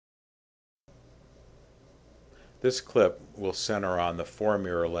This clip will center on the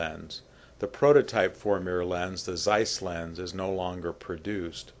 4-mirror lens. The prototype 4-mirror lens, the Zeiss lens, is no longer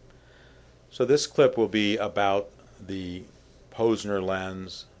produced. So this clip will be about the Posner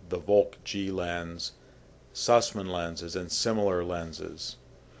lens, the Volk G lens, Sussman lenses, and similar lenses.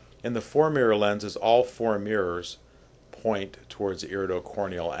 In the 4-mirror lenses, all 4 mirrors point towards the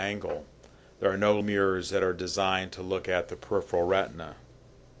iridocorneal angle. There are no mirrors that are designed to look at the peripheral retina.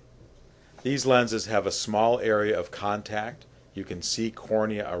 These lenses have a small area of contact. You can see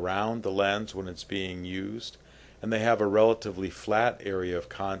cornea around the lens when it's being used, and they have a relatively flat area of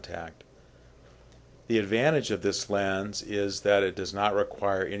contact. The advantage of this lens is that it does not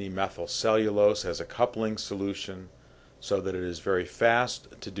require any methyl cellulose as a coupling solution, so that it is very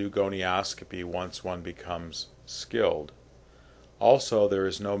fast to do gonioscopy once one becomes skilled. Also, there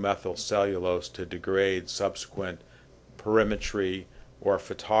is no methyl cellulose to degrade subsequent perimetry or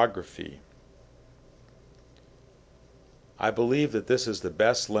photography. I believe that this is the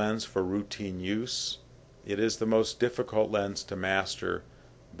best lens for routine use. It is the most difficult lens to master,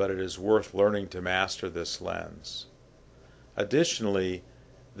 but it is worth learning to master this lens. Additionally,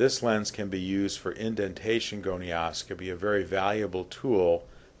 this lens can be used for indentation gonioscopy, a very valuable tool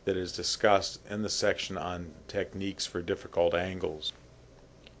that is discussed in the section on techniques for difficult angles.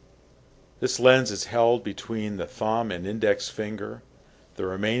 This lens is held between the thumb and index finger. The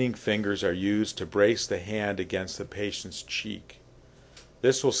remaining fingers are used to brace the hand against the patient's cheek.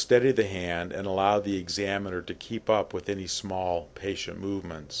 This will steady the hand and allow the examiner to keep up with any small patient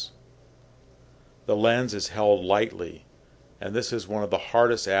movements. The lens is held lightly, and this is one of the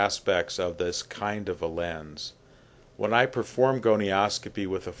hardest aspects of this kind of a lens. When I perform gonioscopy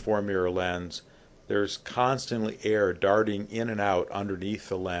with a 4-mirror lens, there's constantly air darting in and out underneath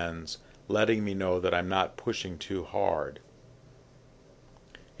the lens, letting me know that I'm not pushing too hard.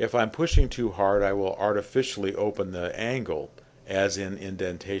 If I'm pushing too hard, I will artificially open the angle, as in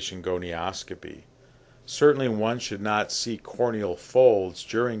indentation gonioscopy. Certainly one should not see corneal folds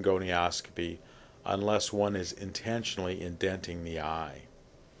during gonioscopy unless one is intentionally indenting the eye.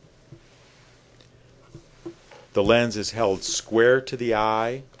 The lens is held square to the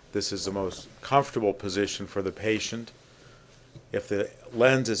eye. This is the most comfortable position for the patient. If the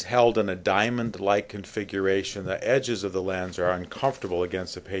lens is held in a diamond-like configuration, the edges of the lens are uncomfortable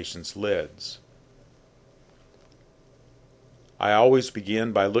against the patient's lids. I always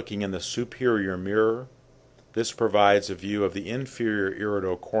begin by looking in the superior mirror. This provides a view of the inferior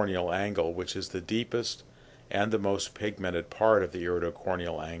iridocorneal angle, which is the deepest and the most pigmented part of the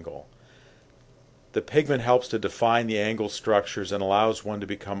iridocorneal angle. The pigment helps to define the angle structures and allows one to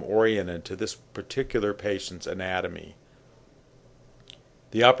become oriented to this particular patient's anatomy.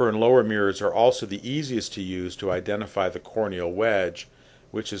 The upper and lower mirrors are also the easiest to use to identify the corneal wedge,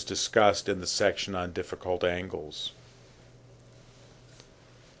 which is discussed in the section on difficult angles.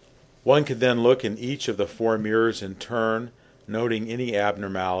 One can then look in each of the 4 mirrors in turn, noting any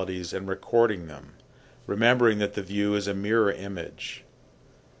abnormalities and recording them, remembering that the view is a mirror image.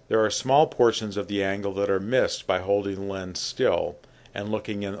 There are small portions of the angle that are missed by holding the lens still and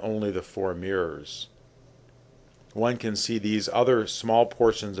looking in only the 4 mirrors. One can see these other small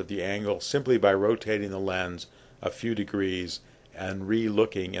portions of the angle simply by rotating the lens a few degrees and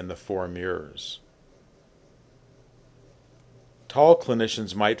re-looking in the 4 mirrors. Tall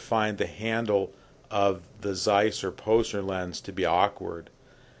clinicians might find the handle of the Zeiss or Posner lens to be awkward.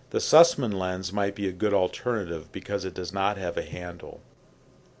 The Sussman lens might be a good alternative because it does not have a handle.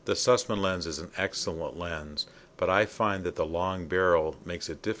 The Sussman lens is an excellent lens, but I find that the long barrel makes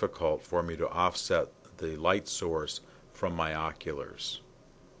it difficult for me to offset the light source from my oculars.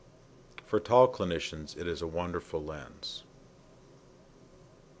 For tall clinicians, it is a wonderful lens.